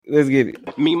Let's get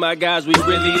it. Me, my guys, we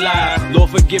really lie. Lord,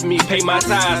 forgive me, pay my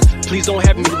tithes. Please don't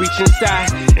have me reach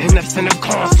inside. And that's in the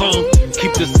console.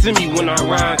 Keep the semi when I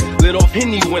ride. Let off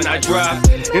Henny when I drive.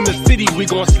 In the city, we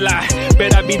gon' slide.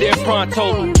 Bet I be there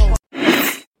pronto.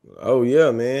 Oh,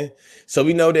 yeah, man. So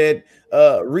we know that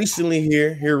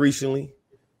recently,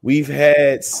 we've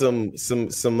had some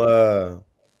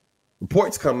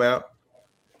reports come out,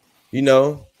 you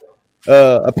know.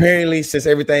 Apparently, since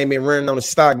everything been running on the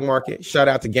stock market, shout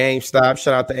out to GameStop,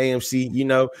 shout out to AMC. You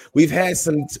know, we've had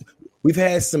some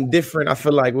different, I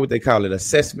feel like, what they call it,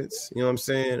 assessments. You know what I'm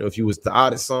saying? Or if you was to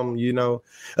audit some, you know.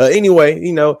 Anyway,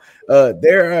 you know,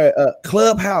 there are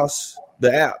Clubhouse,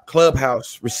 the app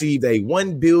Clubhouse received a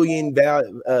 $1 billion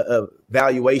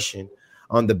valuation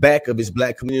on the back of his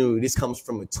black community. This comes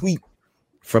from a tweet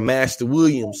from Master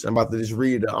Williams. I'm about to just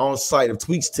read the on-site of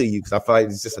tweets to you because I feel like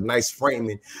it's just a nice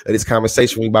framing of this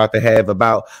conversation we're about to have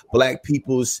about black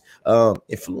people's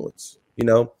influence. You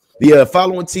know, the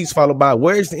following tweets followed by,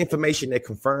 where's the information that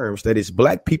confirms that it's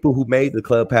black people who made the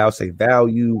Clubhouse a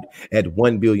valued at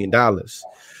 $1 billion?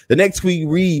 The next tweet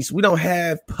reads, we don't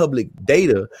have public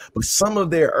data, but some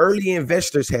of their early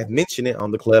investors have mentioned it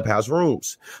on the Clubhouse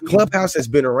rooms. Clubhouse has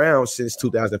been around since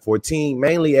 2014,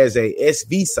 mainly as a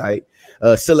SV site,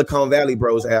 Silicon Valley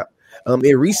Bros app.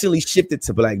 It recently shifted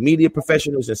to black media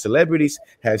professionals and celebrities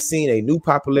have seen a new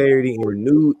popularity and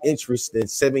renewed interest than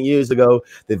 7 years ago.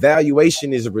 The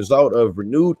valuation is a result of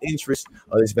renewed interest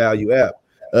on this value app.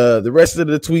 The rest of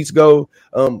the tweets go,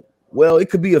 well, it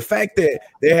could be a fact that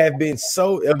there have been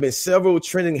several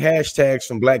trending hashtags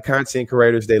from black content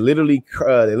creators. They literally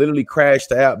crashed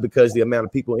the app because the amount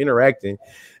of people interacting.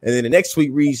 And then the next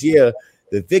tweet reads, yeah,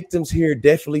 the victims here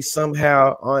definitely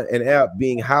somehow on an app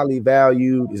being highly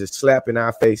valued is a slap in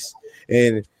our face.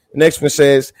 And the next one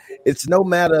says, it's no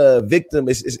matter of victim.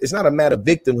 It's not a matter of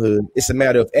victimhood. It's a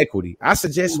matter of equity. I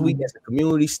suggest we as a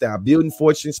community start building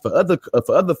fortunes for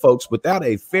other folks without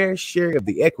a fair share of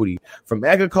the equity. From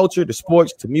agriculture to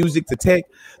sports to music to tech,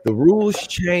 the rules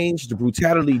change, the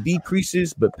brutality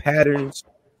decreases, but patterns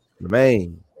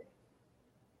remain.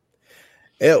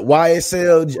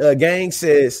 YSL gang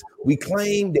says, we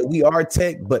claim that we are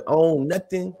tech, but own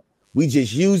nothing. We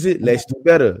just use it. Let's do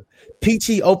better.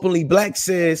 Peachy Openly Black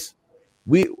says,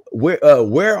 where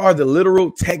are the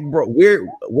literal tech bro?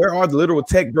 Where are the literal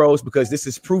tech bros? Because this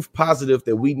is proof positive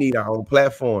that we need our own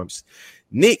platforms.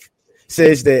 Nick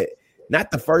says that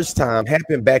not the first time,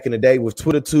 happened back in the day with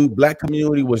Twitter too. Black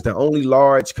community was the only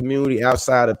large community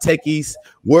outside of techies.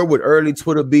 Where would early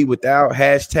Twitter be without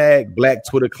hashtag Black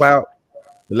Twitter clout?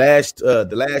 The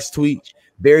last tweet,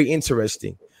 very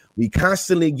interesting. We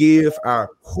constantly give our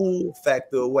cool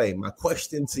factor away. My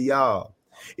question to y'all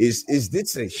is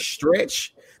this a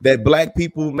stretch that black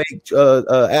people make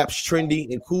apps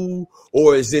trendy and cool,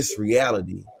 or is this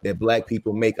reality that black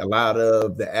people make a lot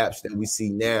of the apps that we see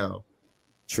now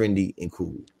trendy and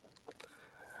cool?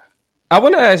 I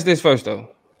want to ask this first, though.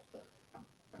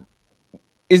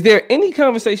 Is there any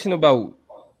conversation about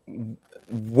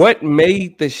what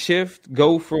made the shift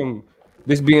go from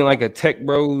this being like a tech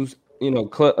bros,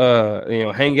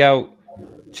 hangout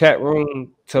chat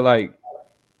room to like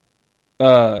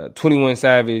 21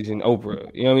 Savage and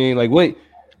Oprah? You know what I mean? Like, what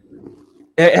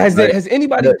has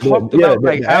anybody talked about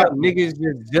like how niggas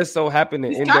just so happen to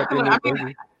end up in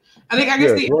this? I think I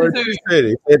guess the answer.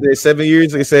 It said that 7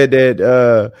 years. They said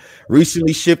that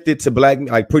recently shifted to black,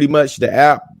 like pretty much the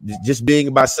app just being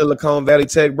about Silicon Valley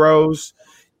tech bros.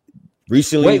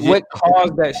 Recently, what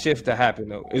caused that shift to happen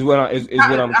though? Is what I'm.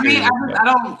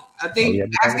 I think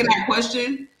asking that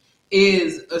question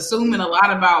is assuming a lot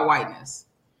about whiteness,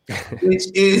 which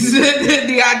is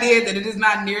the idea that it is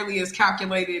not nearly as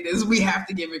calculated as we have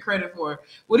to give it credit for.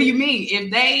 What do you mean? If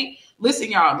they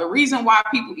listen, y'all, the reason why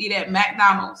people eat at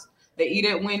McDonald's, they eat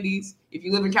at Wendy's. If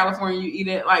you live in California, you eat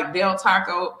at like Del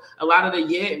Taco. A lot of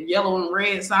the yellow and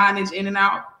red signage in and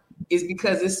out is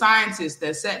because it's scientists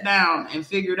that sat down and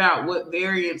figured out what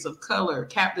variants of color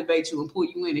captivate you and pull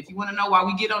you in. If you want to know why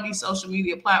we get on these social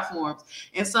media platforms,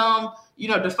 and some,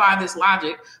 defy this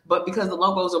logic, but because the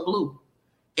logos are blue.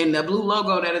 And the blue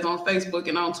logo that is on Facebook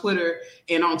and on Twitter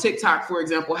and on TikTok, for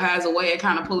example, has a way of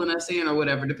kind of pulling us in or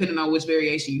whatever, depending on which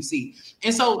variation you see.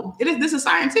 And so this is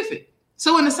scientific.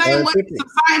 So in the same way, some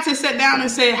scientists sat down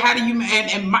and said, how do you,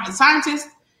 scientists,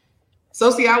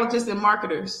 sociologists, and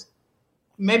marketers,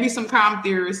 maybe some comm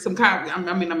theorists, I'm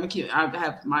a kid. I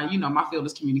have my field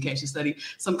is communication study.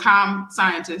 Some comm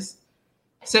scientists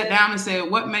sat down and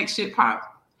said, what makes shit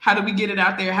pop? How do we get it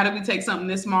out there? How do we take something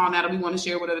this small now that we want to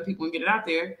share with other people and get it out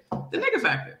there? The nigga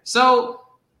factor. So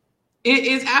it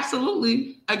is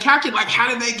absolutely a calculation. Like, how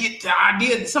did they get the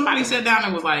idea? Somebody sat down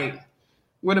and was like,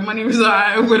 Where the money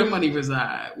reside, where the money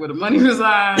reside, where the money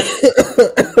reside.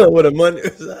 Where the money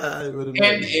reside.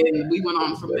 And we went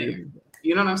on from there.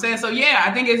 You know what I'm saying? So yeah,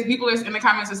 I think it's people in the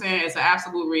comments are saying it's an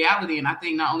absolute reality, and I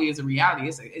think not only is it a reality,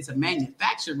 it's a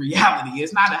manufactured reality.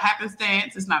 It's not a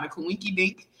happenstance. It's not a coinky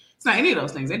dink. It's not any of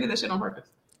those things. They did that shit on purpose.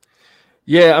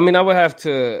 Yeah, I mean, I would have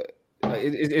to.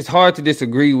 It's hard to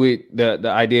disagree with the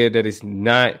idea that it's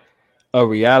not a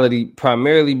reality,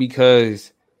 primarily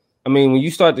because, I mean, when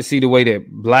you start to see the way that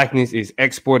blackness is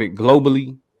exported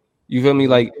globally, you feel me?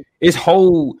 Like, it's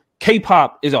whole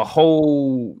K-pop is a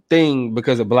whole thing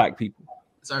because of black people.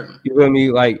 Certainly. You feel me?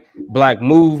 Like black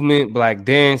movement, black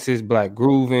dances, black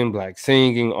grooving, black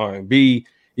singing, R&B.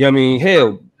 You know what I mean?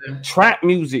 Hell, trap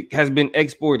music has been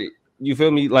exported. You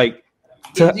feel me? Like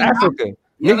to Africa.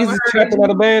 Niggas is trapping out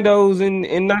of bandos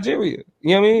in Nigeria.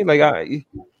 You know what I mean? Like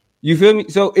you feel me?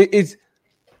 So it's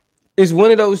one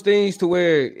of those things to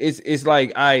where it's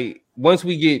like once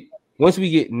we get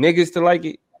niggas to like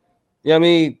it, you know what I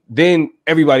mean? Then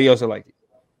everybody else will like it.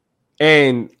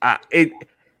 And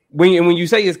when you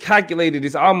say it's calculated,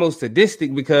 it's almost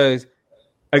sadistic because,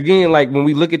 again, like when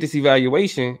we look at this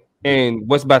evaluation and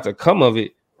what's about to come of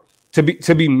it, to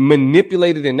be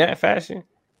manipulated in that fashion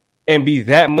and be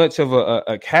that much of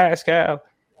a cash cow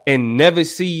and never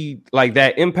see like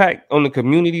that impact on the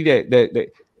community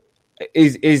that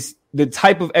is the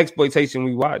type of exploitation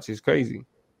we watch is crazy.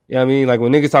 You know what I mean? Like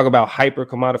when niggas talk about hyper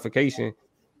commodification,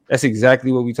 that's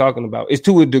exactly what we're talking about. It's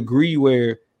to a degree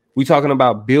where we're talking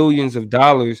about billions of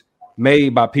dollars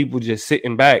made by people just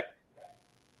sitting back.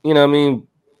 You know what I mean?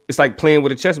 It's like playing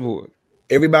with a chessboard.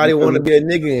 Everybody want to be a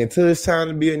nigga until it's time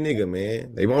to be a nigga,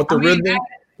 man. They want the rhythm.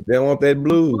 They don't want that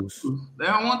blues. They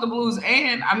don't want the blues.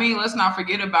 And I mean, let's not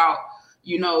forget about,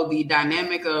 the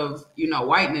dynamic of,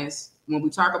 whiteness. When we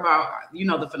talk about,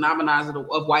 the phenomena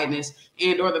of whiteness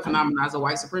and or the phenomena of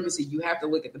white supremacy, you have to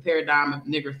look at the paradigm of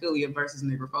niggerphilia versus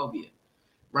niggerphobia,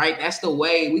 right? That's the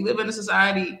way we live in a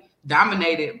society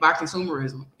dominated by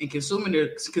consumerism, and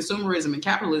consumerism and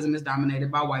capitalism is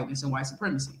dominated by whiteness and white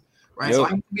supremacy, right? Yep. So I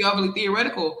hate to be overly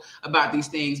theoretical about these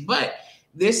things, but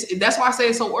that's why I say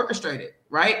it's so orchestrated,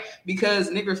 right? Because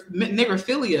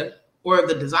niggerphilia, or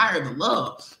the desire, the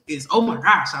love, is, oh my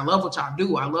gosh, I love what y'all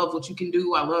do. I love what you can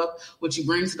do. I love what you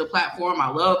bring to the platform. I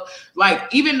love, like,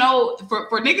 even though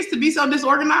for niggas to be so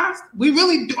disorganized, we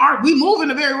really we move in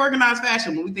a very organized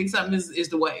fashion when we think something is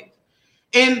the wave.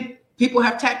 And people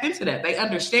have tapped into that. They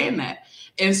understand that.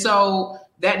 And so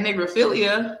that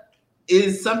niggerphilia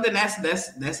is something that's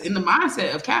in the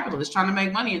mindset of capitalists trying to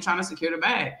make money and trying to secure the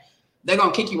bag. They're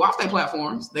going to kick you off their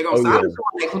platforms. They're going to stop you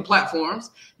on their platforms.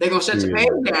 They're going to shut your page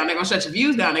down. They're going to shut your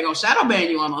views down. They're going to shadow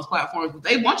ban you on those platforms. But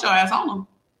they want your ass on them.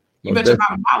 You bet you're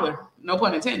not a dollar. No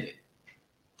pun intended.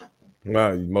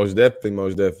 Wow, most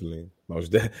definitely. I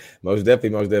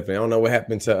don't know what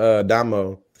happened to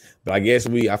Damo, but I guess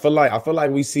I feel like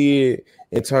we see it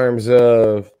in terms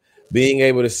of being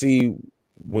able to see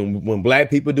when black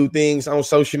people do things on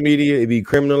social media, it be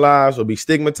criminalized or be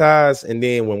stigmatized. And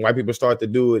then when white people start to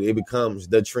do it, it becomes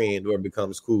the trend or it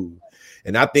becomes cool.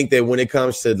 And I think that when it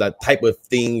comes to the type of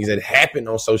things that happen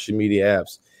on social media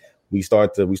apps, we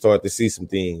start to see some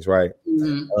things, right?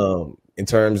 Mm-hmm. In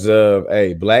terms of,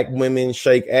 black women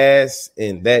shake ass,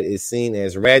 and that is seen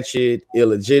as ratchet,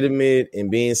 illegitimate, and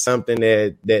being something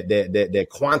that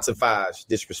quantifies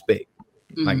disrespect.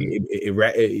 Mm-hmm. Like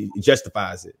it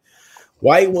justifies it.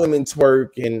 White women twerk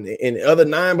and other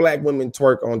non-black women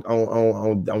twerk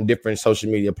on different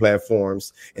social media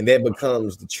platforms, and that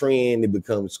becomes the trend. It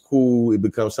becomes cool. It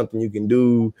becomes something you can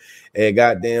do at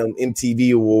goddamn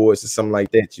MTV Awards or something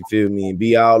like that. You feel me? And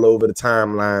be all over the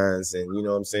timelines, and you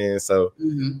know what I'm saying. So,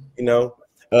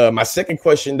 my second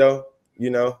question though,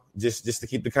 just to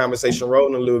keep the conversation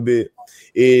rolling a little bit,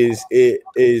 is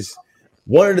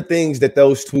one of the things that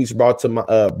those tweets brought to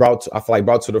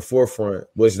the forefront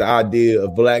was the idea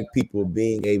of black people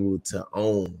being able to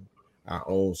own our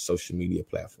own social media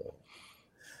platform.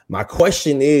 My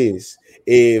question is,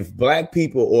 if black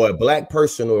people or a black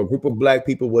person or a group of black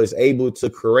people was able to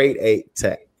create an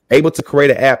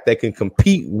app that can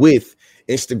compete with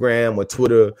Instagram or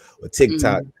Twitter or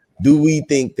TikTok, do you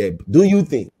think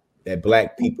that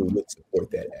black people would support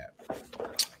that app?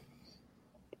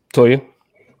 Toya?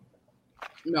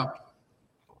 No.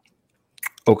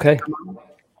 Okay.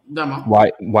 Demo.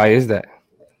 Why is that?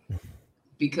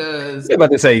 Because you're about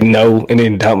to say no and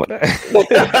then demo. Do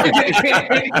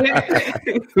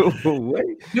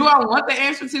I want the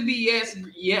answer to be yes?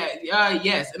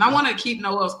 Yes. And I want to keep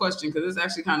Noel's question because it's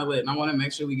actually kind of lit, and I want to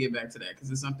make sure we get back to that because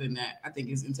it's something that I think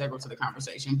is integral to the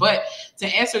conversation. But to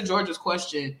answer George's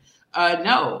question,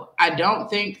 no, I don't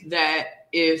think that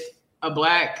if a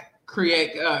black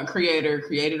creator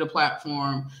created a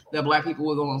platform that black people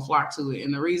will go and flock to it.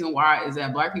 And the reason why is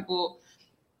that black people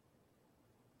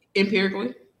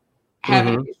empirically have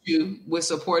an issue with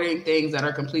supporting things that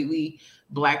are completely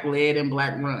black led and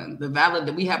black run.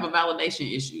 We have a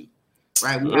validation issue,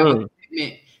 right? We have a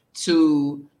commitment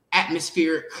to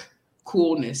atmospheric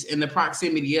coolness and the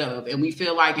proximity of, and we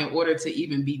feel like in order to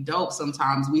even be dope,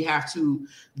 sometimes we have to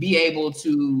be able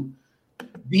to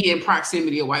be in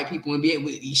proximity of white people and be able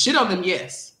to shit on them,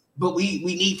 yes, but we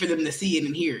need for them to see it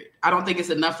and hear it. I don't think it's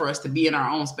enough for us to be in our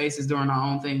own spaces doing our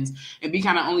own things and be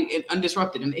kind of only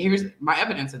undisrupted. And here's my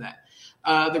evidence of that.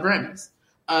 The Grammys,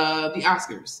 the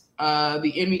Oscars,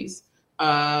 the Emmys,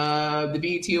 the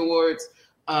BET Awards.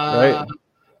 Right.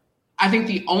 I think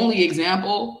the only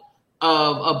example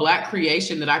of a black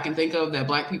creation that I can think of that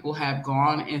black people have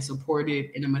gone and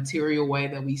supported in a material way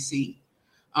that we see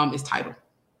is Tidal.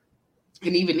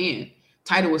 And even then,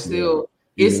 Tidal was still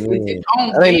it's its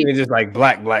own thing. It ain't even just like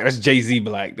black. That's Jay-Z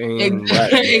black.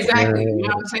 Exactly. You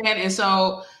know what I'm saying? And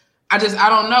so I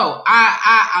don't know.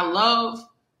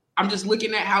 I'm just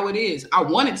looking at how it is. I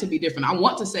want it to be different. I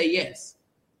want to say yes.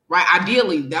 Right?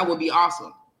 Ideally, that would be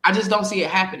awesome. I just don't see it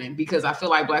happening because I feel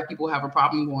like black people have a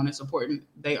problem going and supporting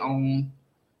their own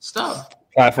stuff.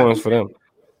 Platforms for them.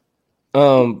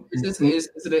 It's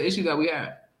the issue that we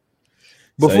have.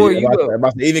 Before you go,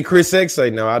 about to, even Chris X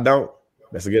say no, I don't.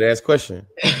 That's a good ass question.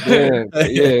 Yeah.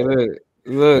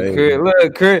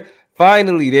 Look, Chris.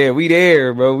 Finally, we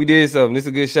there, bro. We did something. This is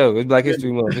a good show. It's Black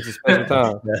History Month. It's a special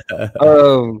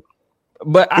time.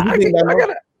 But I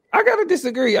gotta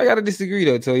disagree. I gotta disagree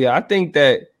though. So yeah, I think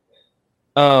that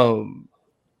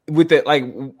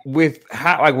with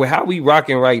how we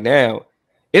rocking right now,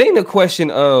 it ain't a question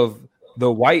of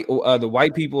the white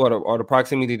people or the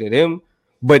proximity to them,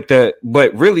 but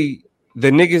really the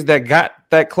niggas that got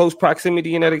that close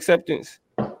proximity and that acceptance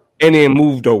and then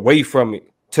moved away from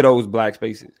it to those black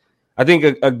spaces. I think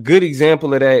a good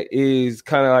example of that is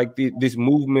kind of like this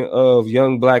movement of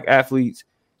young black athletes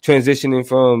transitioning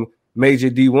from major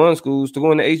D1 schools to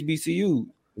going to HBCU.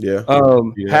 Yeah.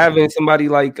 Having somebody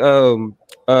like primetime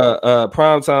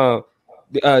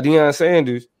Deion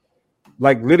Sanders,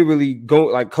 like literally go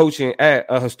like coaching at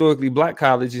a historically black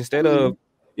college instead of,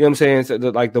 you know what I'm saying, so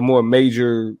the more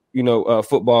major,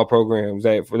 football programs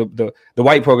that for the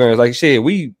white programs, like shit,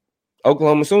 we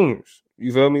Oklahoma Sooners.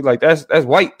 You feel me? Like that's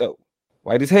white though.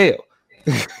 White as hell.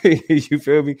 You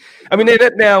feel me? I mean,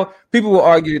 that now people will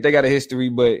argue that they got a history,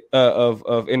 but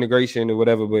of integration or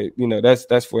whatever. But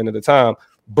that's for another time.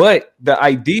 But the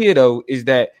idea though is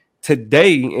that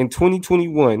today in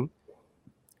 2021,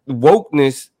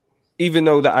 wokeness, even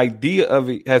though the idea of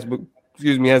it has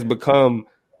become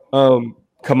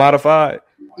commodified,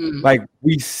 like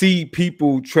we see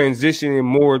people transitioning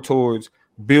more towards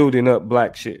building up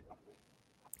black shit,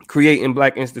 creating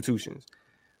black institutions.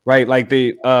 Right, like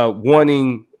they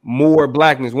wanting more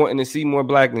blackness, wanting to see more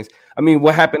blackness. I mean,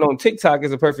 what happened on TikTok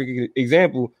is a perfect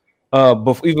example.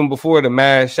 Even before the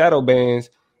mass shadow bans,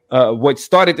 what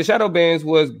started the shadow bans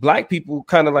was black people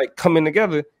kind of like coming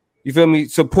together. You feel me?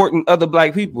 Supporting other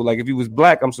black people. Like if you was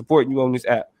black, I'm supporting you on this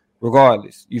app,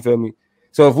 regardless. You feel me?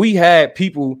 So if we had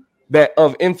people that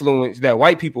of influence that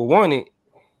white people wanted,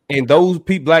 and those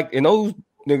people black and those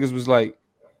niggas was like,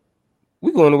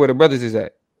 we going to where the brothers is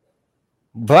at.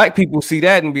 Black people see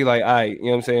that and be like, all right, you know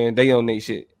what I'm saying? They own their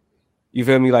shit. You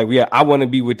feel me? Like, yeah, I want to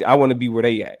be where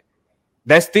they at.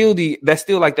 That's still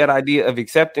like that idea of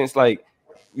acceptance. Like,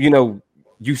 you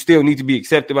still need to be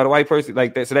accepted by the white person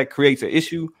like that. So that creates an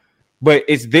issue. But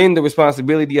it's then the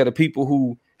responsibility of the people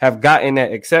who have gotten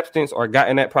that acceptance or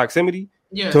gotten that proximity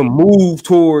to move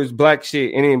towards black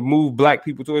shit and then move black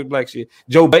people towards black shit.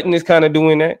 Joe Budden is kind of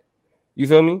doing that. You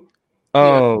feel me?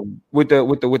 With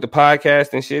the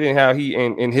podcast and shit and how he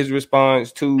and his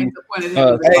response to and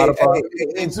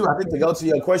too, I think to go to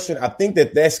your question, I think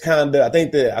that's kind of I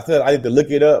need to look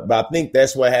it up, but I think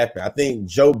that's what happened. I think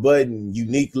Joe Budden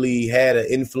uniquely had an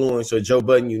influence, or Joe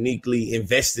Budden uniquely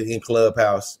invested in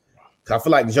Clubhouse. I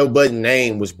feel like Joe Budden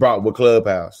name was brought with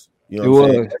Clubhouse. You know what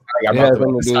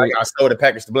I'm saying? I sold the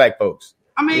package to black folks.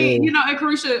 I mean, and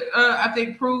Carisha, I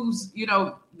think proves,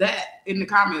 that in the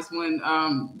comments when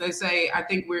they say, I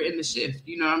think we're in the shift,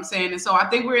 you know what I'm saying? And so I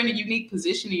think we're in a unique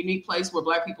position, a unique place where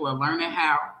black people are learning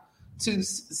how to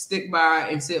stick by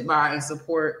and sit by and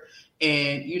support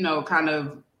and, kind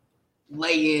of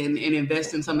lay in and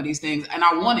invest in some of these things. And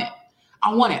I want it.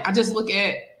 I just look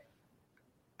at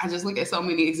so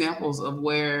many examples of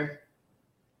where,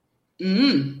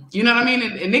 You know what I mean?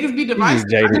 And niggas be divisive.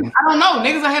 I don't know.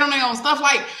 Niggas are hate on their own stuff.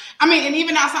 Like, I mean, and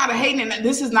even outside of hating, and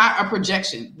this is not a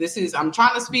projection. I'm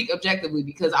trying to speak objectively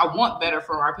because I want better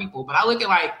for our people. But I look at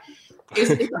like,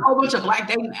 it's a whole bunch of black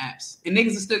dating apps and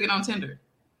niggas are still getting on Tinder.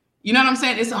 You know what I'm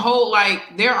saying? It's a whole,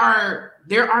 like, there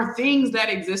are things that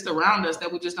exist around us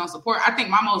that we just don't support. I think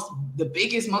the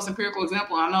biggest, most empirical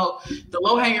example, I know the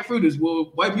low-hanging fruit is,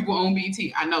 well, white people own BET.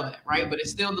 I know that, right? But it's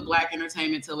still the Black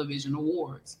Entertainment Television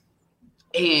Awards.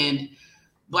 And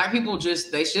black people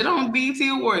they shit on BET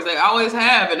Awards. They always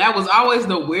have. And that was always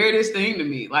the weirdest thing to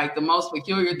me, like the most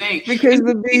peculiar thing. Because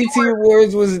the BET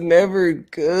Awards was never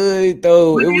good,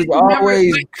 though. It was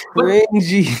always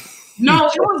cringy. No,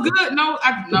 it was good. No,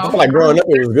 I feel like growing up,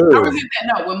 it was good. I resent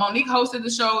that. No, when Monique hosted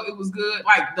the show, it was good.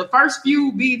 Like the first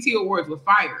few BET Awards were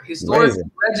fire. Historically,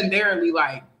 legendarily,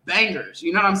 like bangers.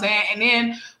 You know what I'm saying? And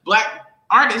then black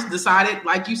artists decided,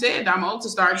 like you said, Damo, to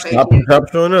start saying and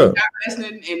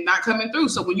not coming through.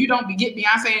 So when you don't get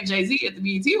Beyonce and Jay-Z at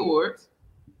the BET Awards,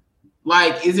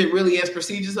 like, is it really as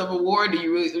prestigious of an award? Do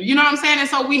you really, you know what I'm saying? And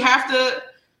so we have to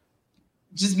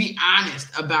just be honest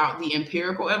about the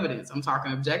empirical evidence. I'm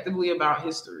talking objectively about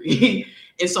history.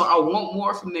 And so I want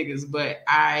more from niggas, but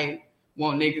I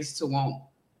want niggas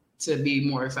to be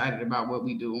more excited about what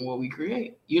we do and what we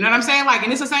create. You know what I'm saying? Like,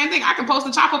 and it's the same thing. I can post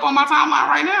a chop up on my timeline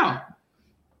right now.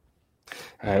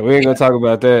 All right, we ain't gonna talk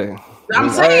about that.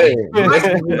 I'm saying,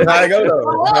 I go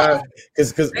though,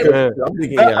 because I'm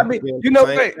thinking, I mean, you know,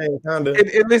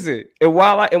 and listen, and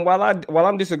while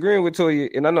I'm disagreeing with Toya,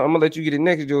 and I know I'm gonna let you get it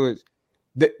next, George.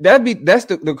 That's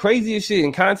the craziest shit,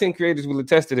 and content creators will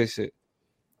attest to this shit.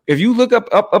 If you look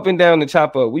up and down the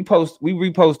chop up, we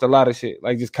repost a lot of shit,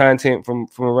 like just content from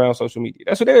around social media.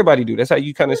 That's what everybody do. That's how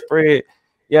you kind of spread.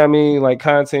 Yeah, I mean, like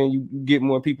content, you get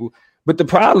more people. But the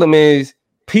problem is,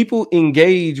 people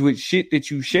engage with shit that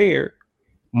you share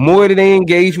more than they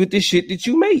engage with the shit that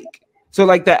you make. So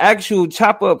like the actual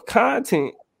chop up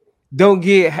content don't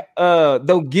get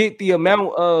the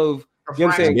amount of, you know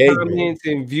what I'm saying, comments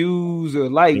and views or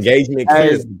likes engagement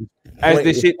as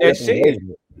the shit that's shared.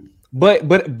 But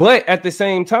at the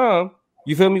same time,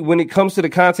 you feel me? When it comes to the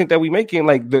content that we making,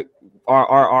 like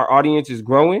our audience is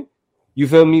growing. You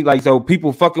feel me? Like, so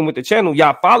people fucking with the channel,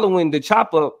 y'all following the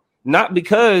chop up, not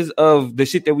because of the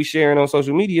shit that we sharing on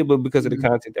social media, but because of the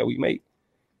content that we make.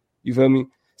 You feel me?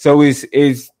 So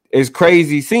it's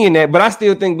crazy seeing that, but I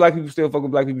still think black people still fuck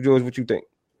with black people. George, what you think?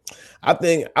 I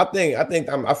feel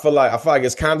like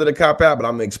it's kind of the cop out, but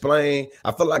I'm gonna explain.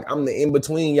 I feel like I'm the in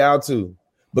between y'all two,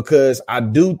 because I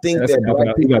do think that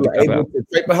black people are able to.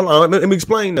 But hold on, let me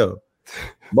explain though.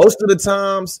 Most of the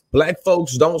times, black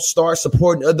folks don't start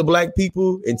supporting other black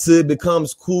people until it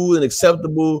becomes cool and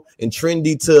acceptable and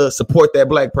trendy to support that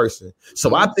black person.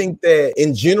 So I think that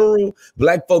in general,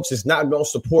 black folks is not going to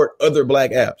support other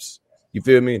black apps. You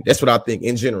feel me? That's what I think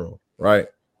in general, right?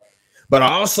 But I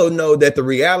also know that the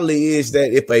reality is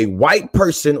that if a white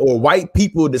person or white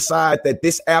people decide that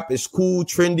this app is cool,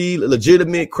 trendy,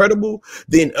 legitimate, credible,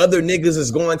 then other niggas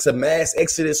is going to mass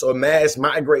exodus or mass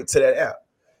migrate to that app.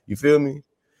 You feel me?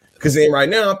 Because then right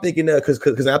now I'm thinking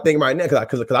because I think right now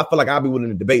because I feel like I'll be willing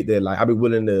to debate that. Like I'll be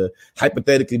willing to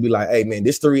hypothetically be like, hey man,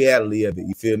 this the reality of it.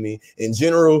 You feel me? In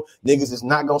general, niggas is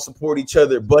not gonna support each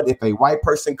other. But if a white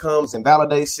person comes and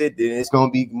validates it, then it's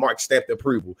gonna be marked stamped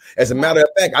approval. As a matter of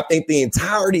fact, I think the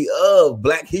entirety of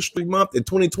Black History Month in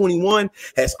 2021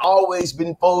 has always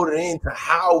been folded into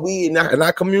how we in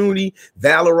our community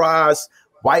valorize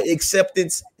white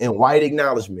acceptance and white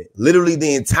acknowledgement. Literally,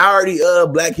 the entirety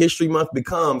of Black History Month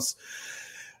becomes,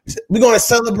 we're going to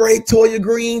celebrate Toya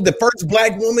Green, the first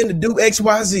black woman to do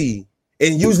XYZ.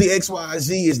 And usually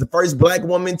XYZ is the first black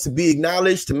woman to be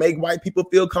acknowledged, to make white people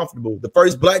feel comfortable. The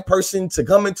first black person to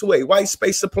come into a white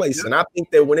space or place. And I think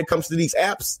that when it comes to these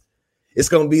apps, it's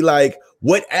going to be like,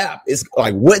 what app is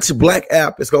like, which black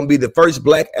app is going to be the first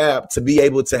black app to be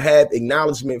able to have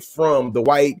acknowledgement from the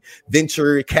white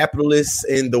venture capitalists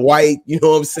and the white, you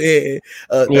know what I'm saying,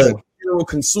 general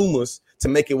consumers, to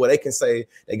make it where they can say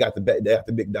they got the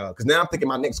big dog. Because now I'm thinking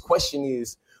my next question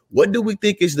is, what do we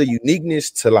think is the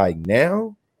uniqueness to like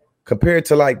now compared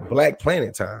to like Black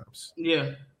Planet times? Yeah.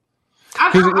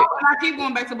 I keep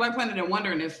going back to Black Planet and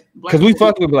wondering if, because we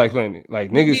fucked with Black Planet,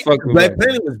 like niggas fucked with Black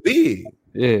Planet was big.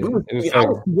 Yeah, I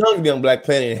was too young to be on Black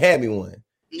Planet and had me one.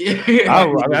 Yeah,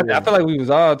 I feel like we was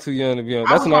all too young to be on.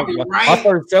 That's when my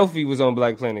first selfie was on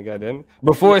Black Planet. Goddamn it!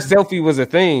 Before selfie was a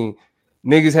thing,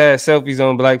 niggas had selfies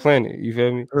on Black Planet. You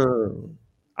feel me?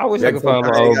 I wish I could find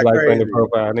my old Black Panther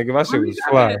profile, nigga. My shit was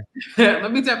fly.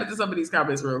 Let me tap into some of these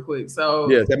comments real quick. So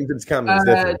yeah, tap into these comments.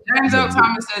 James L.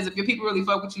 Thomas says, if your people really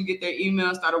fuck with you, get their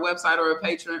email, start a website or a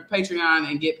Patreon,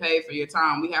 and get paid for your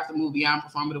time. We have to move beyond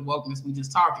performative wokeness. We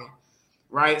just talking,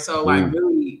 right? So like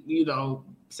really,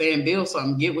 saying build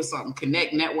something, get with something,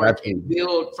 connect, network, and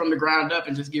build from the ground up,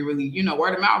 and just get really,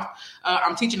 word of mouth.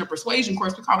 I'm teaching a persuasion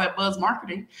course. We call that buzz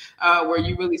marketing, where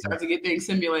you really start to get things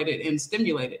simulated and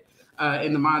stimulated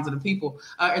in the minds of the people.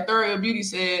 Ethereal Beauty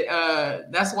said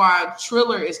that's why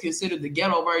Triller is considered the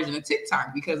ghetto version of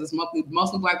TikTok, because it's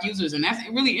mostly Black users, and that's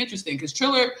really interesting. Because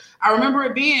Triller, I remember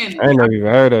it being. I ain't never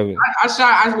even heard of it.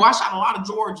 I watched a lot of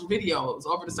George videos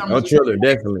over the summer. On Triller,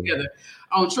 definitely. Together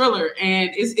on Triller, and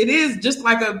it is just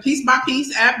like a piece by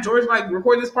piece app. George like,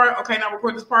 record this part, okay, now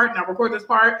record this part, now record this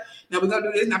part, now we're gonna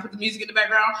do this, now put the music in the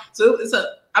background. So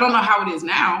I don't know how it is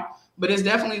now, but it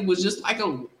definitely was just like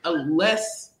a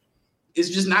less. It's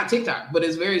just not TikTok, but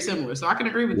it's very similar. So I can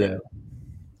agree with that.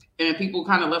 And people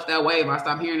kind of left that wave. I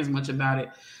stopped hearing as much about it.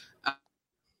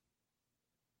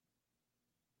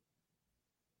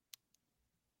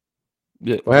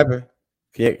 Yeah. What happened?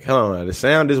 Come on, the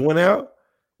sound just went out.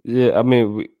 Yeah, I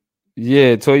mean,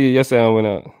 Toya, your sound went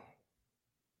out.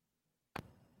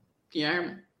 Can you hear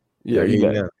me? Yeah, you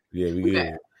back. Yeah, we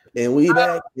good. And we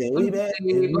back.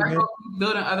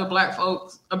 Black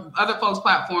folks building other folks'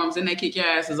 platforms, and they kick your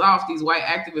asses off. These white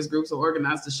activist groups are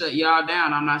organized to shut y'all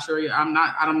down. I'm not sure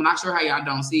how y'all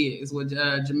don't see it. Is what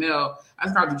Jamel. I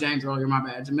just called you James earlier. My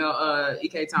bad. Jamel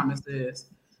E.K. Thomas says.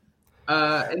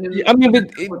 And then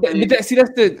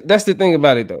that's the thing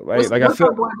about it though, right?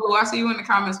 I see you in the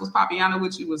comments. What's Papiano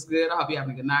with you? What's good? I hope you're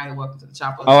having a good night. Welcome to the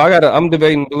Chopper. Oh, I'm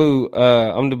debating Blue.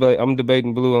 I'm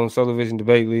debating Blue on Solar Vision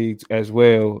Debate League as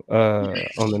well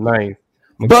on the 9th.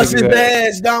 Bust his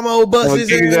ass, Damo. Bust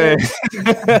his ass.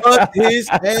 Bust his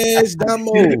ass,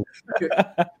 Damo.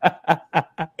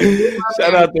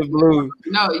 Shout out to Blue.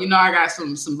 No, I got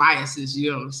some biases.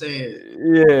 You know what I'm saying?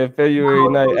 Yeah, February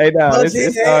 9th. Hey, now it's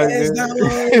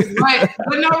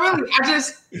but no, really, I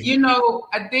just,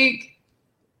 I think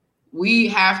we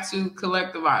have to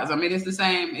collectivize. I mean, it's the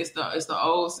same. It's the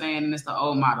old saying, and it's the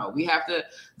old motto. We have to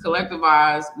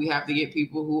collectivize. We have to get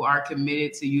people who are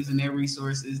committed to using their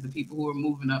resources, the people who are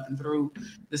moving up and through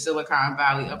the Silicon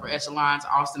Valley, upper echelons.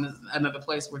 Austin is another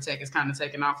place where tech is kind of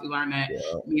taking off. We learned that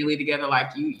immediately together.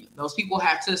 Like those people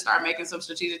have to start making some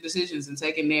strategic decisions and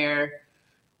taking their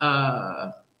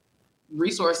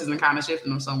resources and kind of shifting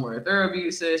them somewhere. Third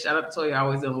View says, shout out to Toya,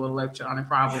 always dealing with electronic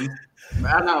problems.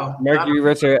 I know. Mercury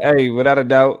Retro, without a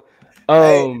doubt.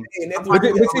 But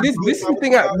this is the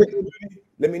thing.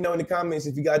 Let me know in the comments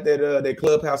if you got that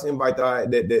Clubhouse invite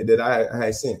that I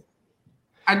had sent.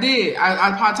 I did.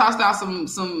 I tossed out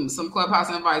some Clubhouse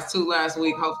invites too last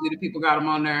week. Hopefully the people got them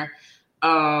on there.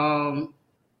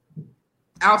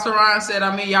 Alteron said,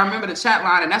 y'all remember the chat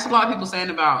line, and that's a lot of people saying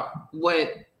about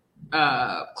what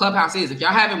Clubhouse is. If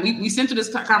y'all haven't, we centered this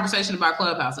conversation about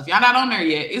Clubhouse. If y'all not on there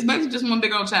yet, it's basically just one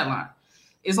big old chat line.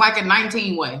 It's like a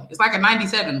 19 way. It's like a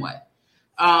 97 way.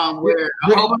 Where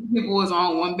a whole bunch of people is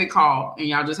on one big call and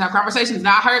y'all just have conversations.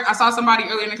 Now I saw somebody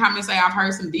earlier in the comments say I've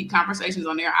heard some deep conversations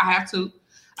on there. I have too.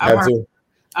 I've heard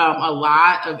a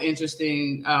lot of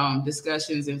interesting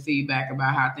discussions and feedback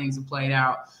about how things have played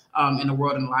out in the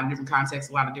world in a lot of different contexts,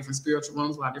 a lot of different spiritual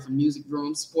rooms, a lot of different music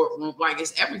rooms, sport rooms, like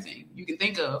it's everything you can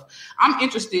think of. I'm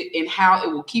interested in how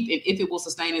it will keep and if it will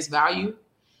sustain its value.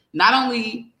 Not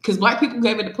only because Black people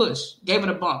gave it a push, gave it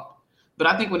a bump, but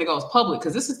I think when it goes public,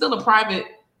 because this is still a private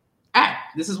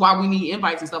act. This is why we need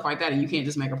invites and stuff like that, and you can't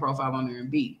just make a profile on there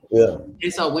and be. Yeah.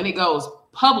 And so when it goes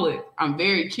public, I'm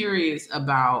very curious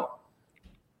about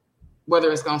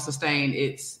whether it's going to sustain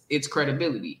its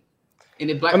credibility. And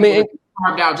if Black people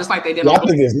carved out just like they did. I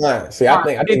think it's not. See, I don't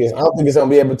think it's going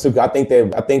to be able to. I think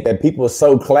that people are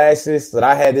so classist that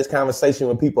I had this conversation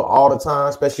with people all the time,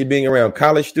 especially being around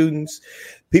college students.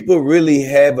 People really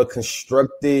have a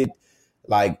constructed,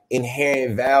 like,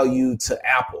 inherent value to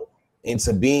Apple, and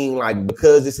to being like,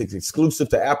 because it's exclusive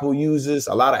to Apple users.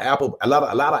 A lot of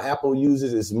Apple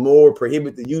users is more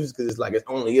prohibited users because it's like it's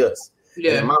only us.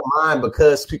 Yeah. And in my mind,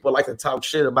 because people like to talk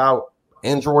shit about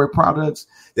Android products,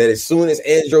 that as soon as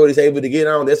Android is able to get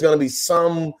on, there's gonna be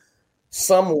some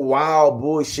wild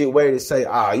bullshit way to say,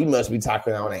 you must be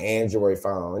talking on an Android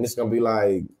phone, and it's gonna be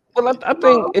like, well, I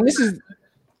think,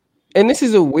 and this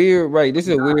is a weird, right? This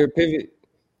is a weird pivot.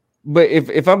 But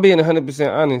if I'm being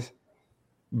 100% honest,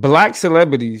 Black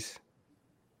celebrities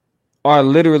are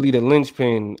literally the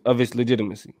linchpin of its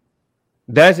legitimacy.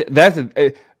 That's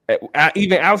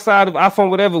even outside of iPhone,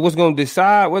 whatever, what's going to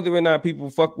decide whether or not people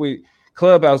fuck with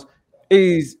Clubhouse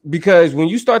is because when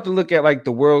you start to look at like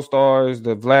the World Stars,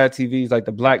 the Vlad TVs, like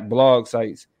the black blog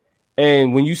sites,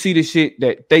 and when you see the shit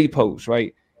that they post,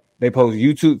 right? They post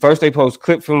YouTube. First, they post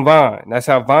clip from Vine. That's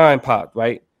how Vine popped,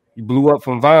 right? You blew up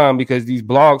from Vine because these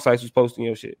blog sites was posting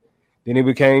your shit. Then it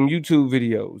became YouTube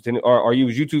videos. Then or you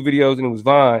was YouTube videos and it was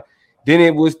Vine. Then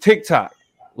it was TikTok.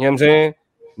 You know what I'm saying?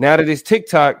 Now that it's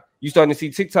TikTok, you starting to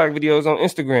see TikTok videos on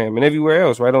Instagram and everywhere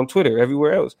else, right? On Twitter,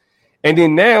 everywhere else. And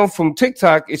then now from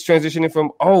TikTok, it's transitioning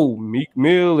from, Meek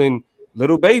Mill and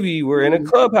Lil Baby were in a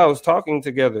Clubhouse talking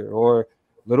together, or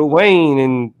Lil Wayne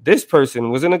and this person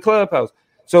was in a Clubhouse.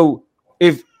 So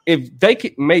if they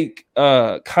could make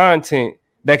content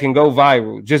that can go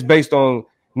viral just based on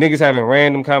niggas having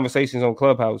random conversations on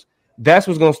Clubhouse, that's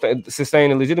what's going to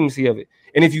sustain the legitimacy of it.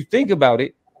 And if you think about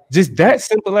it, just that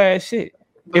simple ass shit.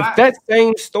 If that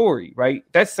same story, right,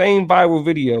 that same viral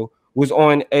video was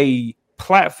on a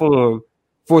platform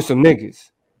for some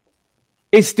niggas,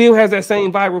 it still has that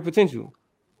same viral potential.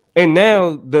 And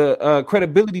now the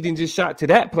credibility then just shot to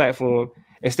that platform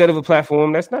instead of a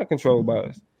platform that's not controlled by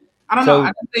us. I don't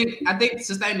know. I think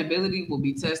sustainability will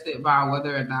be tested by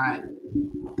whether or not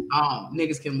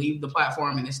niggas can leave the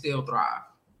platform and it still thrive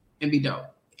and be dope.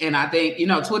 And I think,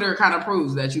 Twitter kind of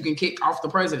proves that you can kick off the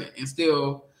president and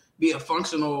still be a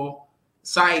functional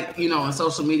site, and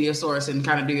social media source and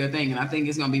kind of do your thing. And I think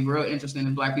it's gonna be real interesting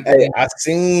if black people. Hey, I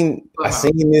seen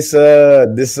this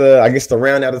I guess to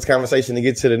round out this conversation to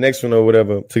get to the next one or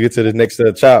whatever, to get to the next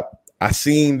chop. I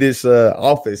seen this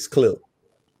Office clip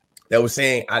that was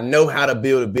saying, I know how to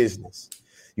build a business.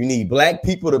 You need black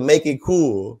people to make it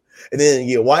cool, and then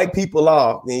you get white people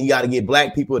off. Then you got to get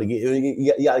black people to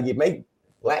make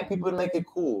black people to make it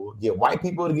cool. Get white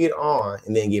people to get on,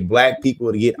 and then get black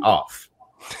people to get off.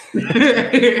 In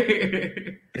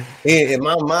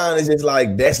my mind, it's just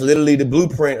like that's literally the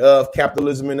blueprint of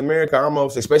capitalism in America,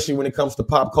 almost, especially when it comes to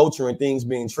pop culture and things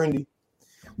being trendy.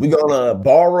 We're gonna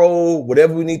borrow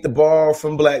whatever we need to borrow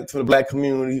from the black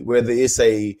community, whether it's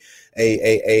a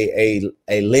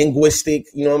linguistic,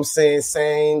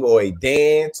 saying, or a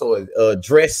dance, or a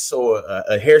dress, or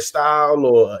a hairstyle,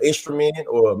 or an instrument,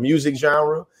 or a music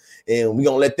genre, and we're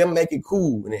gonna let them make it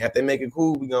cool. And after they make it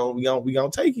cool, we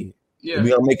gonna take it. Yeah.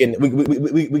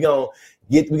 We're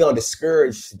gonna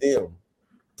discourage them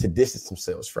to distance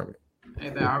themselves from it. Hey,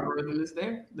 the algorithm is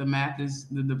there. The math is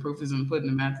the proof is in the pudding.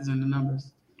 The math is in the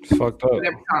numbers. It's fucked up.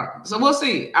 So we'll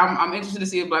see. I'm interested to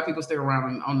see if black people stick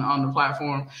around on the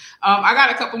platform. I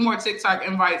got a couple more TikTok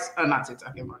invites. Not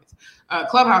TikTok invites.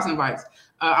 Clubhouse invites.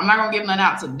 I'm not gonna give none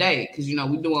out today because we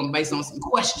doing based on some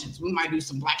questions. We might do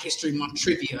some Black History Month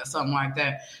trivia or something like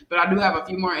that. But I do have a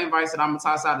few more invites that I'm gonna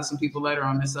toss out to some people later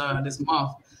on this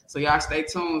month. So y'all stay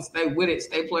tuned, stay with it,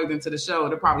 stay plugged into the show.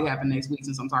 It'll probably happen next week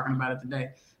since I'm talking about it today.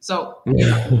 So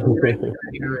Yeah,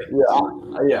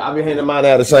 I'll be handing mine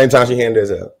out at the same time she handed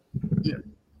this out. Yeah.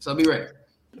 So be ready.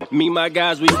 Me, my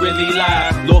guys, we really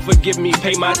live. Lord, forgive me,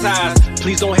 pay my tithes.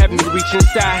 Please don't have me reach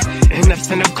inside. And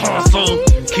that's in the console.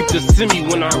 Keep the semi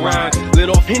when I ride. Lit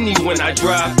off Henny when I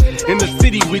drive. In the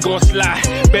city, we gon' slide.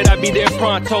 Bet I be there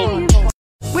pronto.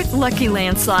 With Lucky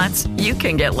Land Slots, you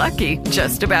can get lucky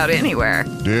just about anywhere.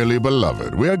 Dearly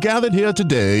beloved, we are gathered here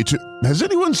today to... Has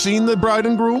anyone seen the bride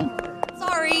and groom?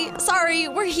 Sorry,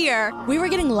 we're here. We were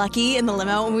getting lucky in the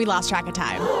limo and we lost track of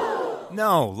time.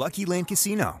 No, Lucky Land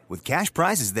Casino, with cash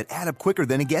prizes that add up quicker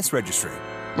than a guest registry.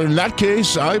 In that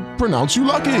case, I pronounce you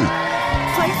lucky.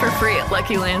 Play for free at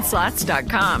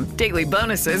LuckyLandSlots.com. Daily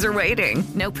bonuses are waiting.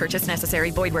 No purchase necessary.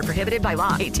 Void where prohibited by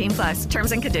law. 18+.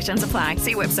 Terms and conditions apply.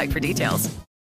 See website for details.